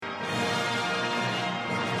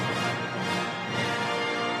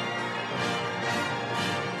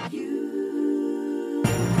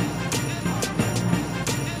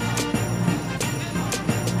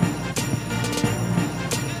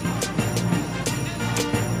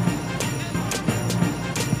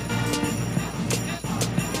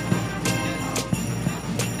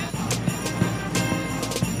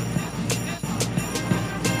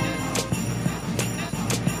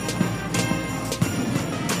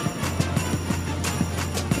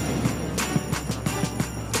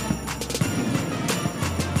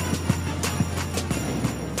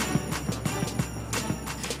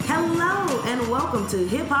and welcome to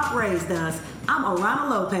Hip Hop Raised Us. I'm Orana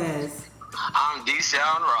Lopez. I'm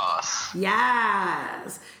Deshaun Ross.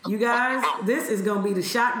 Yes. You guys, this is going to be the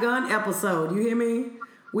shotgun episode. You hear me?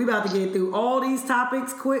 We about to get through all these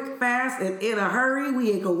topics quick, fast, and in a hurry.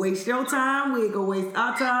 We ain't going to waste your time. We ain't going to waste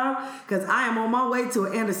our time because I am on my way to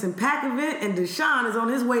an Anderson .Paak event and Deshaun is on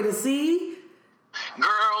his way to see...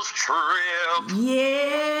 Girls Trip.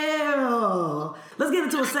 Yeah. Let's get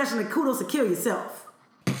into a session of Kudos to Kill Yourself.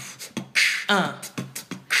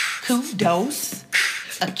 Kudos,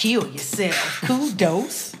 kill yourself.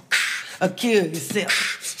 Kudos, kill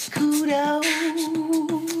yourself. Kudos,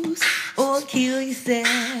 or kill yourself.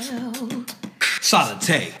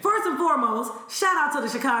 Saute. First and foremost, shout out to the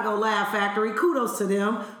Chicago Laugh Factory. Kudos to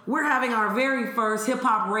them. We're having our very first Hip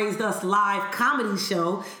Hop Raised Us live comedy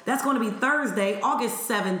show. That's going to be Thursday, August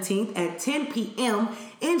 17th at 10 p.m.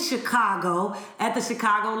 in Chicago at the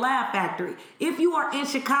Chicago Laugh Factory. If you are in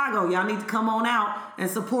Chicago, y'all need to come on out and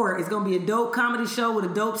support. It's going to be a dope comedy show with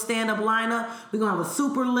a dope stand-up lineup. We're going to have a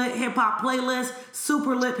super lit hip-hop playlist,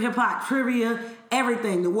 super lit hip-hop trivia,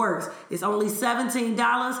 everything, the works. It's only $17,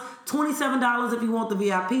 $27 if you want the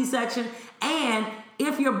VIP section. And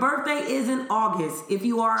if your birthday is in August, if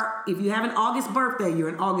you have an August birthday, you're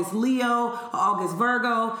an August Leo or August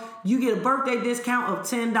Virgo, you get a birthday discount of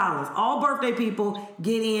 $10. All birthday people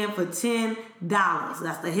get in for $10.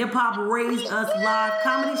 That's the Hip Hop Raised Us live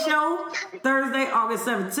comedy show, Thursday, August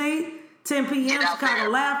 17th, 10 p.m. Chicago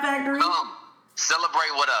Laugh Factory.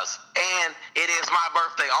 Celebrate with us. And it is my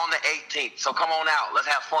birthday on the 18th. So come on out. Let's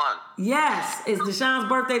have fun. Yes. It's Deshaun's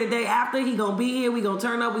birthday the day after. He gonna be here. We gonna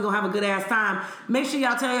turn up. We gonna have a good ass time. Make sure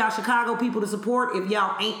y'all tell y'all Chicago people to support. If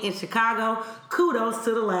y'all ain't in Chicago, kudos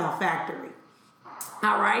to the Laugh Factory.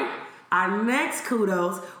 All right. Our next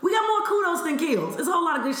kudos. We got more kudos than kills. There's a whole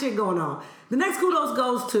lot of good shit going on. The next kudos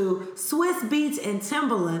goes to Swizz Beatz and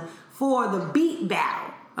Timbaland for the beat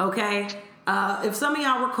battle. Okay? If some of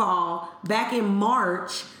y'all recall, back in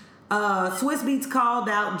March, Swizz Beatz called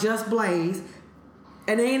out Just Blaze,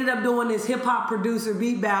 and they ended up doing this hip-hop producer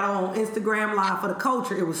beat battle on Instagram Live for the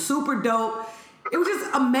culture. It was super dope. It was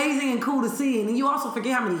just amazing and cool to see. And you also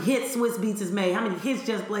forget how many hits Swizz Beatz has made, how many hits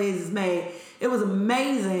Just Blaze has made. It was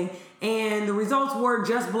amazing. And the results were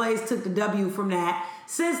Just Blaze took the W from that.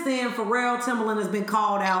 Since then, Pharrell Timbaland has been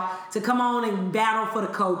called out to come on and battle for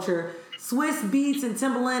the culture. Swizz Beatz and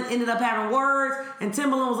Timbaland ended up having words, and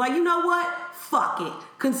Timbaland was like, you know what? Fuck it.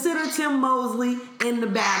 Consider Tim Mosley in the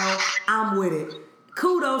battle. I'm with it.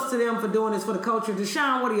 Kudos to them for doing this for the culture.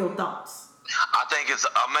 Deshaun, what are your thoughts? I think it's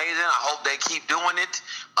amazing. I hope they keep doing it.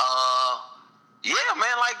 Yeah, man,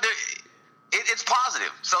 it's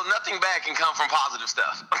positive. So nothing bad can come from positive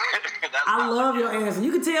stuff. I love your answer.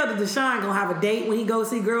 You can tell that Deshaun gonna have a date when he goes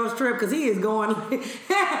see Girls Trip because he is going.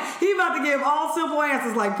 He about to give all simple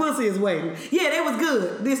answers like pussy is waiting. Yeah, that was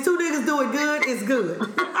good. These two niggas doing good. It's good.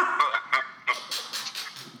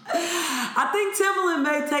 I think Timbaland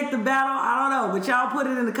may take the battle. I don't know, but y'all put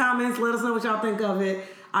it in the comments. Let us know what y'all think of it.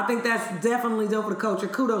 I think that's definitely dope for the culture.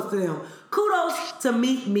 Kudos to them. Kudos to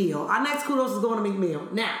Meek Mill. Our next kudos is going to Meek Mill.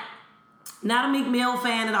 Now, not a Meek Mill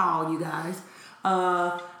fan at all, you guys.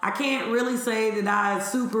 I can't really say that I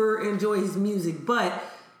super enjoy his music, but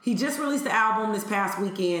he just released the album this past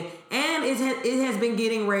weekend, and it has been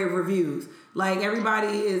getting rave reviews. Like, everybody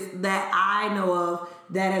is that I know of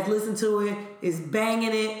that has listened to it is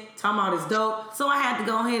banging it, talking about it's dope. So I had to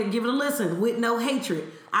go ahead and give it a listen with no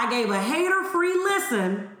hatred. I gave a hater-free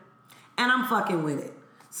listen, and I'm fucking with it.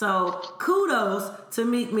 So kudos to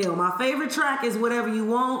Meek Mill. My favorite track is Whatever You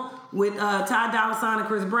Want with Ty Dolla $ign and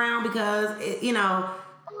Chris Brown because,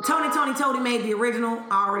 Tony made the original.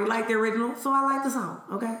 I already like the original, so I like the song,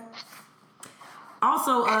 okay?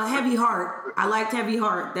 Also, Heavy Heart. I liked Heavy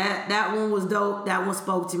Heart. That one was dope. That one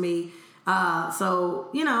spoke to me. I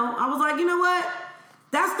was like, you know what?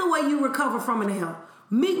 That's the way you recover from an L.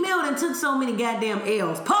 Meek Mill done took so many goddamn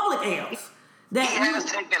L's, public L's. That he has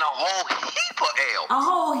taken a whole heap of L's. A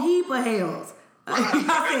whole heap of L's.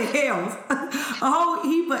 I said L's. A whole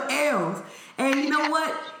heap of L's. And you know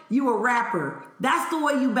what? You a rapper. That's the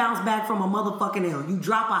way you bounce back from a motherfucking L. You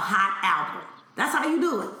drop a hot album. That's how you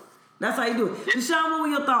do it. Deshaun, what were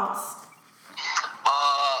your thoughts?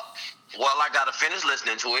 Well, I gotta finish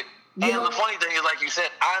listening to it. And the funny thing is, like you said,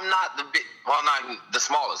 I'm not not the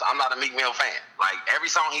smallest. I'm not a Meek Mill fan. Like, every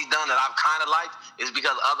song he's done that I've kind of liked is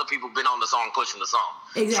because other people been on the song, pushing the song.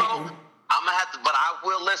 Exactly. So, I'm going to have to, but I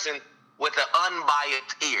will listen with an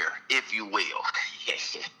unbiased ear, if you will.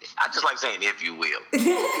 I just like saying "if you will."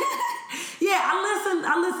 Yeah,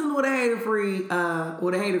 I listened with a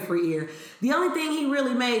hater-free ear. The only thing he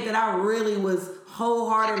really made that I really was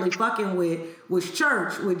wholeheartedly fucking with was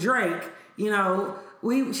Church with Drake.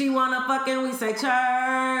 She wanna fucking, we say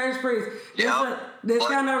church priest. This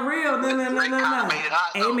kind of real. No.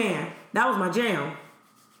 Amen. That was my jam.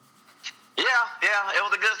 Yeah, it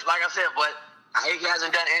was a good, like I said, but he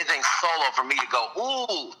hasn't done anything solo for me to go,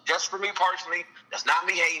 ooh, just for me personally. That's not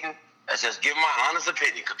me hating. That's just giving my honest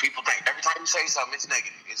opinion, because people think every time you say something, it's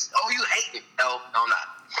negative. It's, you hating. No, I'm not.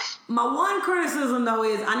 My one criticism, though,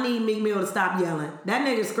 is I need Meek Mill to stop yelling. That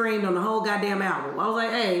nigga screamed on the whole goddamn album. I was like,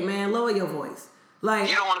 hey, man, lower your voice. Like,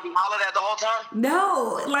 you don't want to be hollered at the whole time?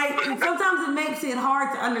 No. Like, sometimes it makes it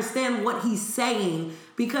hard to understand what he's saying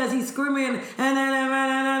because he's screaming, whoa,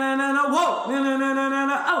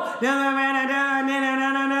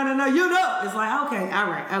 It's like, okay, all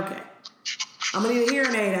right, okay. I'm gonna need a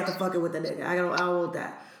hearing aid after fucking with the nigga. I want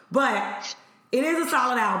that. But it is a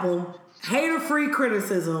solid album. Hater-free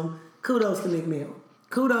criticism. Kudos to Meek Mill.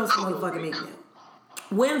 Kudos to motherfucking Meek Mill.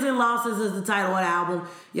 Wins and Losses is the title of the album.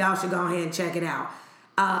 Y'all should go ahead and check it out.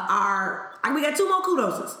 We got two more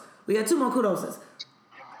kudoses. Let's go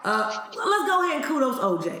ahead and kudos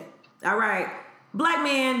OJ. All right. Black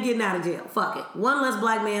man getting out of jail. Fuck it. One less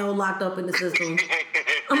black man locked up in the system.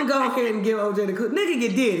 I'm gonna go ahead and give OJ the kudos. Nigga, you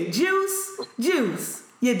did it. Juice.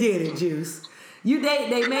 You did it, Juice. You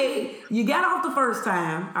got off the first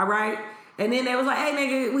time, all right? And then they was like, hey,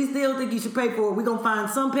 nigga, we still think you should pay for it. We're going to find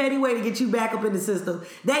some petty way to get you back up in the system.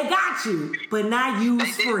 They got you, but now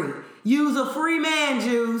you's free. You's a free man,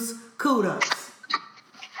 Juice. Kudos.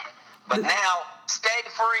 But now, stay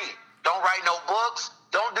free. Don't write no books.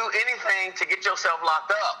 Don't do anything to get yourself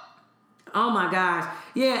locked up. Oh, my gosh.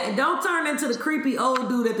 Yeah, and don't turn into the creepy old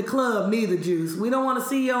dude at the club neither, Juice. We don't want to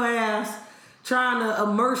see your ass trying to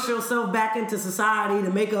immerse yourself back into society to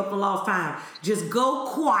make up for lost time. Just go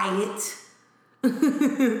quiet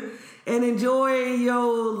and enjoy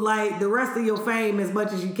the rest of your fame as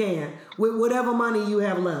much as you can with whatever money you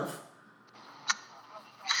have left.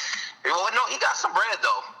 Well, no, he got some bread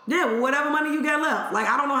though. Yeah, whatever money you got left. Like,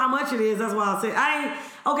 I don't know how much it is. That's why I said I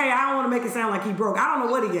don't want to make it sound like he broke. I don't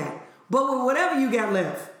know what he got, but with whatever you got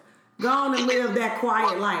left, go on and live that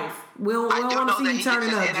quiet life. We don't want to see you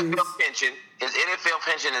turning up, Juice. His NFL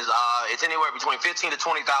pension is it's anywhere between $15,000 to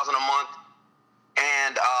 $20,000 a month,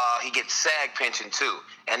 and he gets SAG pension too.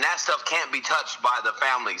 And that stuff can't be touched by the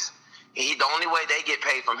families. The only way they get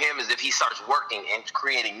paid from him is if he starts working and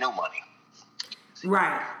creating new money.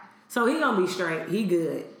 Right. So he gonna be straight. He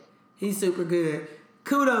good. He's super good.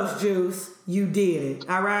 Kudos, Juice. You did it.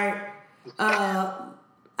 All right. Our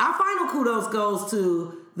final kudos goes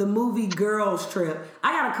to the movie Girls Trip.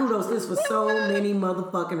 I gotta kudos this for so many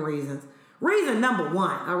motherfucking reasons. Reason number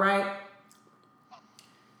one, all right?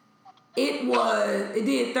 It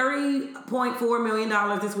did $30.4 million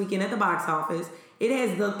this weekend at the box office. It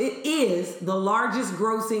is the largest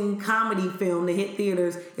grossing comedy film to hit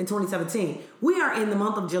theaters in 2017. We are in the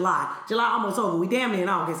month of July. July almost over. We damn near in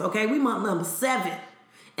August, okay? We month number 7.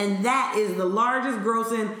 And that is the largest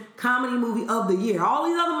grossing comedy movie of the year. All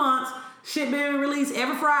these other months, shit being released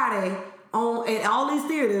every Friday at all these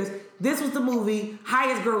theaters. This was the movie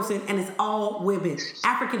highest grossing, and it's all women,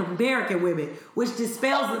 African American women, which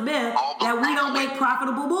dispels the myth that we don't make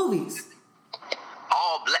profitable movies.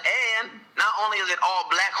 All black, and not only is it all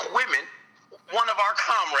black women, one of our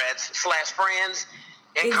comrades / friends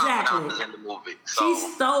and confidants in the movie. So. She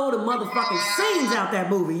stole the motherfucking scenes out that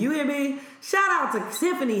movie. You hear me? Shout out to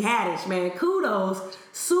Tiffany Haddish, man. Kudos.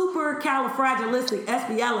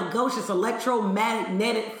 Supercalifragilisticexpialidocious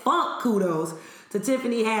electromagnetic funk. Kudos to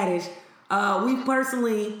Tiffany Haddish. We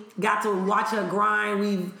personally got to watch her grind.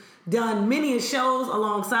 We've done many shows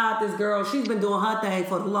alongside this girl. She's been doing her thing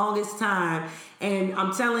for the longest time. And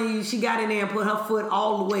I'm telling you, she got in there and put her foot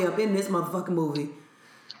all the way up in this motherfucking movie.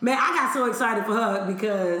 Man, I got so excited for her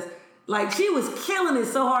because, like, she was killing it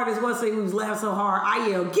so hard. This one scene we was laughing so hard. I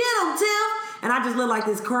yelled, "Get him, Tiff!" And I just looked like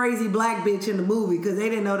this crazy black bitch in the movie because they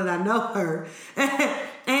didn't know that I know her.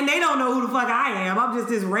 And they don't know who the fuck I am. I'm just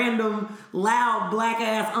this random, loud,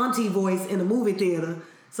 black-ass auntie voice in the movie theater.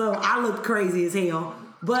 So I looked crazy as hell.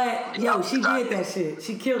 But, yo, she did that shit.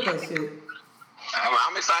 She killed that shit.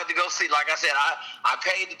 I'm excited to go see. Like I said, I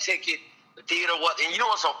paid the ticket. The theater was, and you know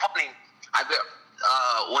what's so funny?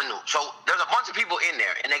 So there's a bunch of people in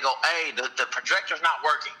there, and they go, "Hey, the projector's not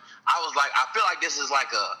working." I was like, I feel like this is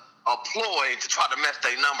like a ploy to try to mess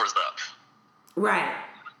their numbers up. Right.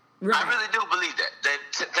 I really do believe that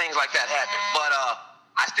things like that happen. But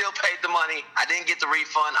I still paid the money. I didn't get the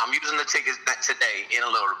refund. I'm using the tickets today in a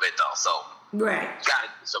little bit though. So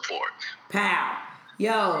gotta support. Pow.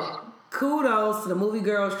 Yo, kudos to the movie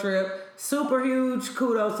Girls Trip. Super huge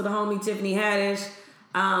kudos to the homie Tiffany Haddish.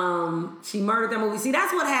 She murdered that movie. See,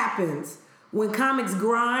 that's what happens when comics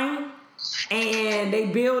grind and they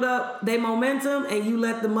build up their momentum and you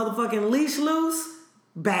let the motherfucking leash loose,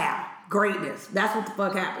 bow. Greatness. That's what the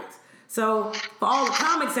fuck happens. So for all the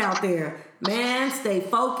comics out there, man, stay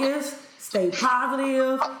focused, stay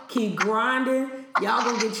positive, keep grinding. Y'all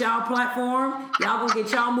gonna get y'all platform, y'all gonna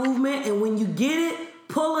get y'all movement, and when you get it,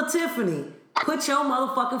 pull a Tiffany. Put your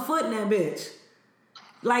motherfucking foot in that bitch.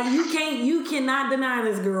 Like you cannot deny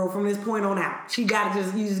this girl from this point on out. You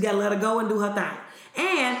just gotta let her go and do her thing.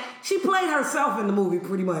 And she played herself in the movie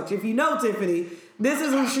pretty much. If you know Tiffany, this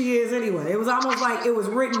is who she is anyway. It was almost like it was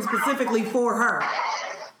written specifically for her.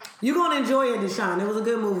 You're gonna enjoy it, Deshaun. It was a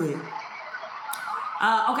good movie.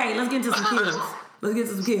 Okay, let's get into some kills.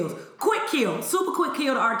 Quick kill. Super quick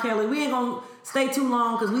kill to R. Kelly. We ain't gonna stay too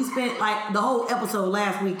long because we spent like the whole episode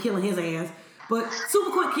last week killing his ass. But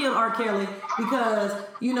super quick kill to R. Kelly because,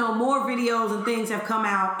 more videos and things have come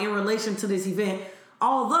out in relation to this event.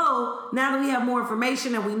 Although, now that we have more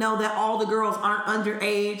information and we know that all the girls aren't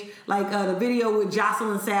underage, like the video with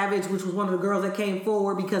Jocelyn Savage, which was one of the girls that came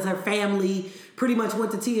forward because her family pretty much went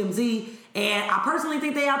to TMZ. And I personally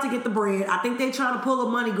think they out to get the bread. I think they trying to pull a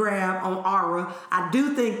money grab on Aura. I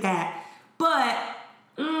do think that. But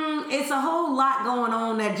it's a whole lot going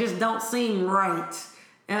on that just don't seem right.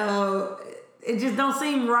 It just don't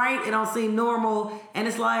seem right. It don't seem normal. And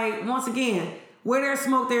it's like, once again, where there's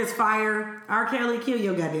smoke, there's fire. R. Kelly, kill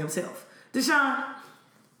your goddamn self. Deshaun?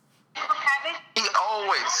 He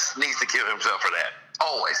always needs to kill himself for that.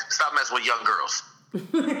 Always. Stop messing with young girls.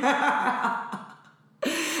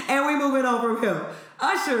 And we moving on from him.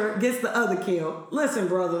 Usher gets the other kill. Listen,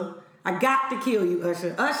 brother. I got to kill you,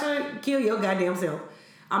 Usher. Usher, kill your goddamn self.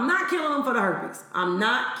 I'm not killing him for the herpes.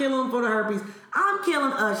 I'm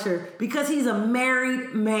killing Usher because he's a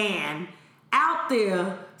married man out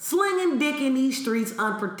there slinging dick in these streets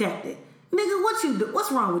unprotected. Nigga, what you do? What's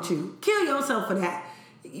wrong with you? Kill yourself for that.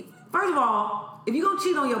 First of all, if you're gonna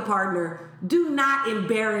cheat on your partner, do not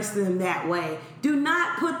embarrass them that way. Do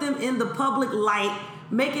not put them in the public light,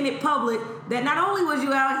 making it public that not only was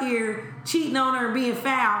you out here cheating on her and being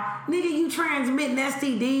foul, nigga, you transmitting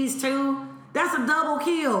STDs too. That's a double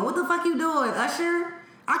kill. What the fuck you doing, Usher?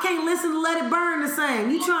 I can't listen to Let It Burn the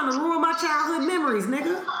same. You trying to ruin my childhood memories,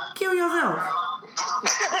 nigga. Kill yourself.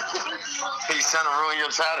 He's trying to ruin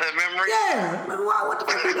your childhood memories? Yeah. Like, what the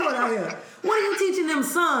fuck you doing out here? What are you teaching them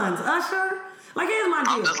sons, Usher? Like, here's my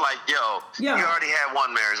deal. I'm just like, you already had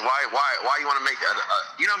one marriage. Why you want to make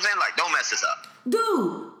you know what I'm saying? Like, don't mess this up.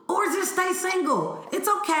 Dude, or just stay single. It's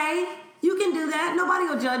okay. You can do that. Nobody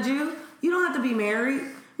will judge you. You don't have to be married.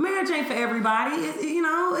 Marriage ain't for everybody.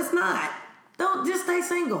 It's not. Don't just stay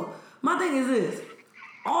single. My thing is this.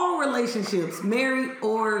 All relationships, married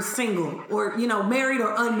or single, or, married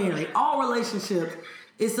or unmarried, all relationships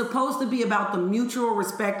is supposed to be about the mutual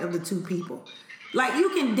respect of the two people. Like, you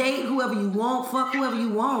can date whoever you want, fuck whoever you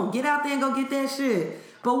want. Get out there and go get that shit.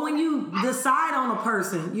 But when you decide on a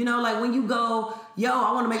person, like when you go,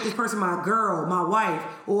 I want to make this person my girl, my wife,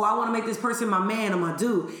 or I want to make this person my man or my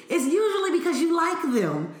dude, it's usually because you like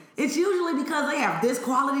them. It's usually because they have this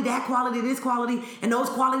quality, that quality, this quality, and those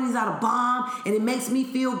qualities are the bomb, and it makes me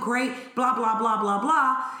feel great, blah, blah, blah, blah,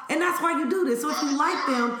 blah. And that's why you do this. So if you like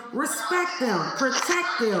them, respect them,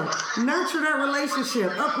 protect them, nurture that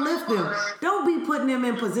relationship, uplift them. Don't be putting them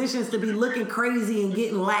in positions to be looking crazy and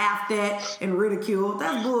getting laughed at and ridiculed.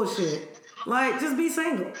 That's bullshit. Like, just be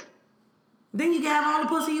single. Then you can have all the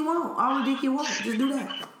pussy you want, all the dick you want. Just do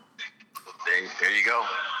that. There you go.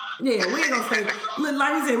 Yeah, we ain't gonna stay.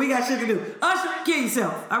 Like we said, we got shit to do. Usher, kill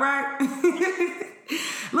yourself, all right?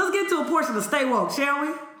 Let's get to a portion of Stay Woke, shall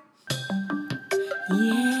we?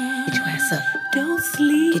 Yeah. Get your ass up. Don't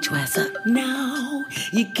sleep. Get your ass up. No,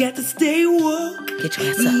 you got to stay woke. Get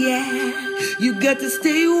your ass up. Yeah, you got to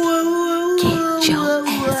stay woke. Get your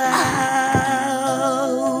ass up.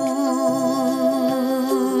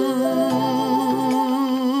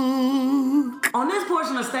 On this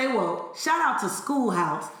portion of Stay Woke, shout out to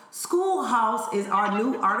Schoolhouse. Schoolhouse is our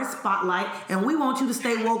new artist spotlight, and we want you to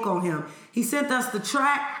stay woke on him. He sent us the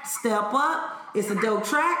track, Step Up. It's a dope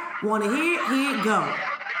track. Want to hear it? Here it go.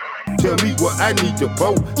 Tell me what I need to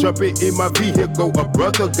vote. Jumping in my vehicle. A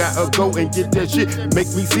brother gotta go and get that shit. Make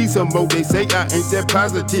me see some more. They say I ain't that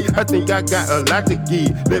positive. I think I got a lot to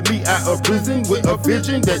give. Let me out of prison with a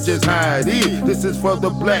vision that just how it is. This is for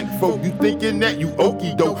the black folk. You thinking that you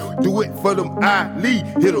okie doke. Do it for them Ali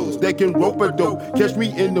hitters that can rope a dope. Catch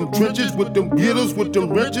me in them trenches with them getters, with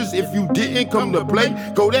them wrenches. If you didn't come to play,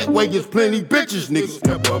 go that way. There's plenty bitches, niggas.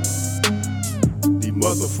 Step up. These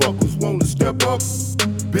motherfuckers wanna step up.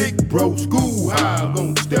 Big bro, school high,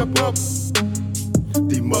 gonna step up.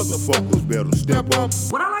 These motherfuckers better step up.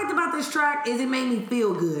 What I liked about this track is it made me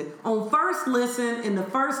feel good. On first listen, in the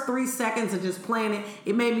first 3 seconds of just playing it,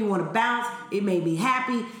 it made me want to bounce. It made me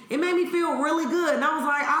happy. It made me feel really good. And I was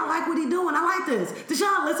like, I like what he's doing. I like this.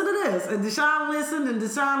 Deshaun, listen to this. And Deshaun listened and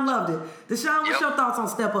Deshaun loved it. Deshaun, what's your thoughts on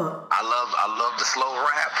Step Up? I love the slow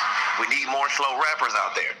rap. We need more slow rappers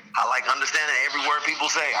out there. I like understanding every word people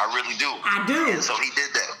say. I really do. I do. And so he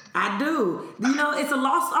did that. I do. You know, it's a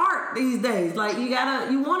lost art these days. Like you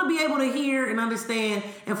want to be able to hear and understand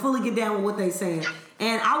and fully get down with what they saying.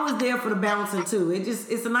 And I was there for the bouncing too.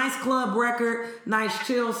 It's a nice club record, nice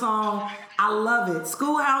chill song. I love it.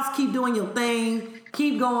 Schoolhouse, keep doing your thing.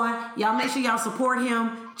 Keep going. Y'all make sure y'all support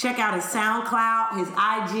him. Check out his SoundCloud, his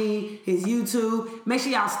IG, his YouTube. Make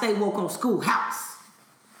sure y'all stay woke on Schoolhouse.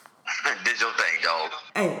 Did your thing, dog.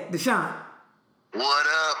 Hey, Deshaun. What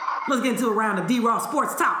up? Let's get into a round of D-Raw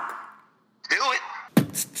Sports Talk. Do it.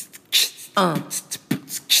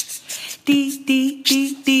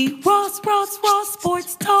 D-Raw Sports Talk. D-Raw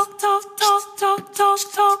Sports Talk.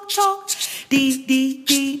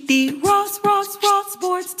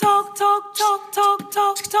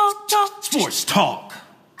 Sports Talk.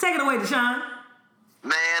 Take it away, Deshaun.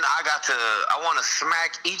 Man, I want to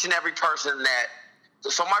smack each and every person that.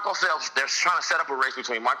 So Michael Phelps, they're trying to set up a race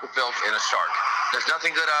between Michael Phelps and a shark. There's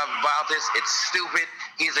nothing good about this. It's stupid.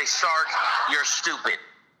 He's a shark. You're stupid.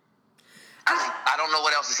 I don't know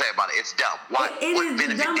what else to say about it. It's dumb. What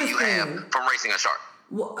benefit do you have from racing a shark?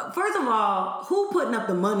 Well, first of all, who putting up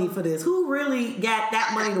the money for this? Who really got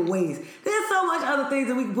that money to waste? There's so much other things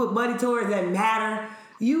that we can put money towards that matter.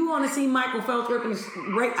 You want to see Michael Phelps raping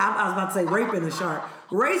a shark.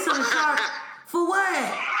 Racing a shark for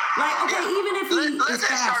what? Like, okay, even if he let is that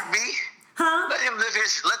fast. shark be. Huh?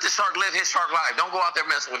 Let the shark live his shark life. Don't go out there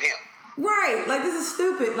messing with him. Right. Like, this is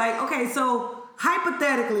stupid. Like, okay, so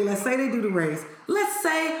hypothetically, let's say they do the race. Let's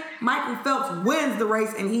say Michael Phelps wins the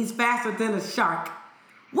race and he's faster than a shark.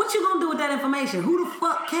 What you gonna do with that information? Who the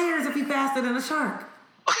fuck cares if he's faster than a shark?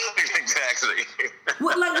 Exactly.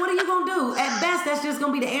 What are you gonna do? At best, that's just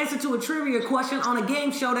gonna be the answer to a trivia question on a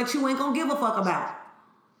game show that you ain't gonna give a fuck about.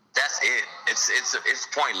 That's it. It's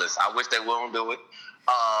pointless. I wish they wouldn't do it.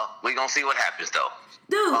 We gonna see what happens though.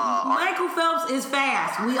 Dude, Michael Phelps is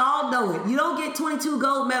fast. We all know it. You don't get 22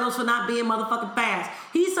 gold medals for not being motherfucking fast.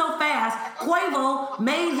 He's so fast, Quavo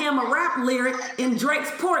made him a rap lyric in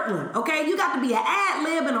Drake's Portland. Okay? You got to be an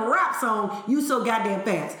ad-lib in a rap song. You so goddamn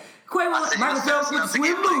fast. Michael Phelps with the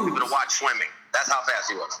swim moves. People to watch swimming. That's how fast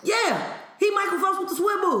he was. Yeah. He Michael Phelps with the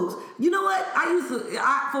swim moves. You know what?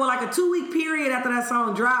 For like a 2-week period after that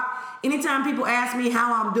song dropped, anytime people ask me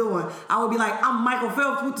how I'm doing, I would be like, I'm Michael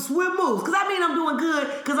Phelps with the swim moves. Because I mean I'm doing good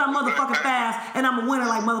because I'm motherfucking fast and I'm a winner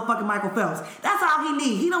like motherfucking Michael Phelps. That's all he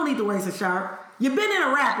needs. He don't need to race a shark. You've been in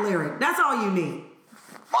a rap lyric. That's all you need.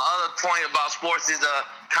 My other point about sports is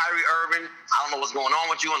Kyrie Irving. I don't know what's going on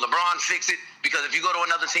with you and LeBron. Fix it. Because if you go to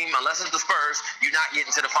another team, unless it's the Spurs, you're not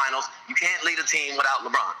getting to the finals. You can't lead a team without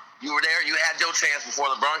LeBron. You were there. You had your chance before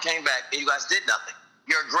LeBron came back, and you guys did nothing.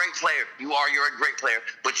 You're a great player. You're a great player,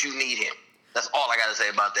 but you need him. That's all I got to say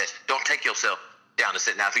about that. Don't take yourself down to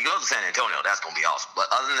sit. Now, if you go to San Antonio, that's going to be awesome. But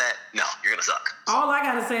other than that, no, you're going to suck. All I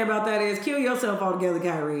got to say about that is kill yourself altogether,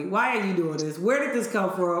 Kyrie. Why are you doing this? Where did this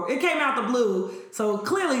come from? It came out the blue. So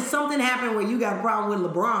clearly something happened where you got a problem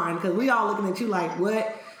with LeBron because we all looking at you like,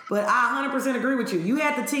 what? But I 100% agree with you. You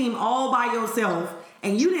had the team all by yourself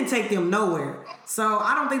and you didn't take them nowhere. So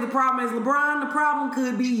I don't think the problem is LeBron. The problem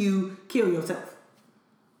could be you. Kill yourself.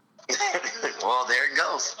 Well, there it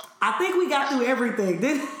goes. I think we got through everything.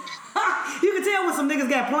 You can tell when some niggas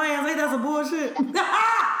got plans. Ain't that some bullshit?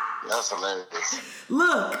 That's hilarious.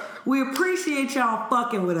 Look, we appreciate y'all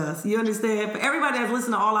fucking with us. You understand? For everybody that's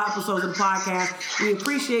listened to all our episodes of the podcast, we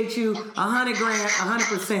appreciate you 100 grand,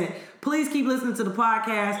 100%. Please keep listening to the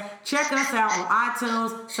podcast. Check us out on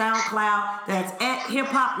iTunes, SoundCloud. That's at Hip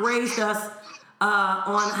Hop Raised Us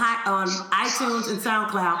on iTunes and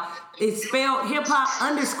SoundCloud. It's spelled Hip Hop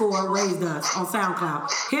 _ Raised Us on SoundCloud.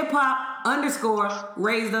 Hip Hop _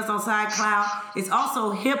 Raised Us on SoundCloud. It's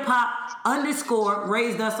also Hip Hop _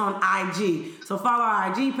 Raised Us on IG. So follow our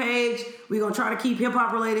IG page. We're going to try to keep hip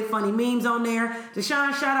hop related funny memes on there.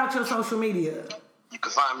 Deshaun, shout out your social media. You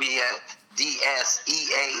can find me at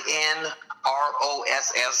DSEANROSS.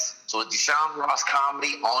 So it's Deshaun Ross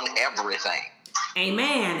Comedy on everything.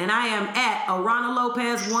 Amen. And I am at Arana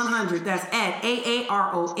Lopez 100. That's at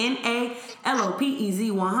AARONALOPEZ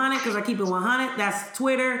 100 because I keep it 100. That's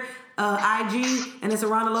Twitter, IG, and it's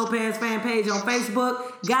Arana Lopez fan page on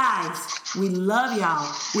Facebook. Guys, we love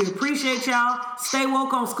y'all. We appreciate y'all. Stay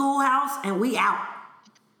woke on Schoolhouse, and we out.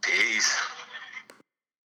 Peace.